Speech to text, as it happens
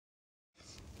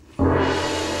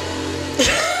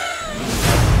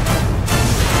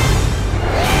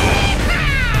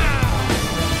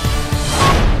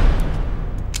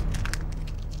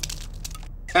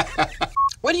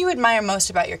admire most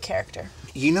about your character?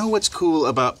 You know what's cool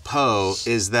about Poe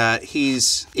is that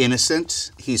he's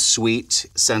innocent, he's sweet,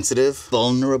 sensitive,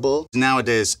 vulnerable.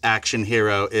 Nowadays, action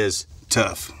hero is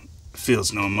tough,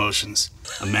 feels no emotions.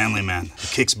 A manly man,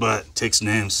 kicks butt, takes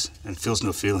names, and feels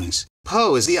no feelings.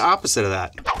 Poe is the opposite of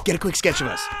that. Get a quick sketch of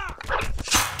us.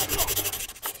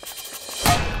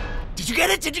 Did you get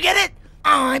it? Did you get it? Oh,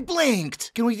 I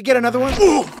blinked. Can we get another one?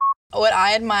 Ooh. What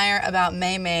I admire about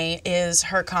Mei Mei is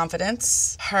her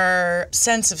confidence, her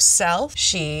sense of self.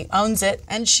 She owns it,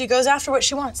 and she goes after what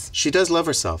she wants. She does love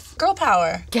herself. Girl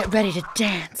power. Get ready to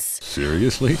dance.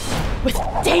 Seriously? With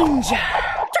danger.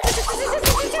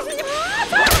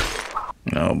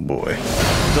 Oh boy.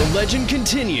 The legend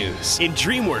continues in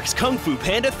DreamWorks Kung Fu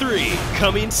Panda 3,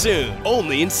 coming soon,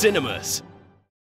 only in cinemas.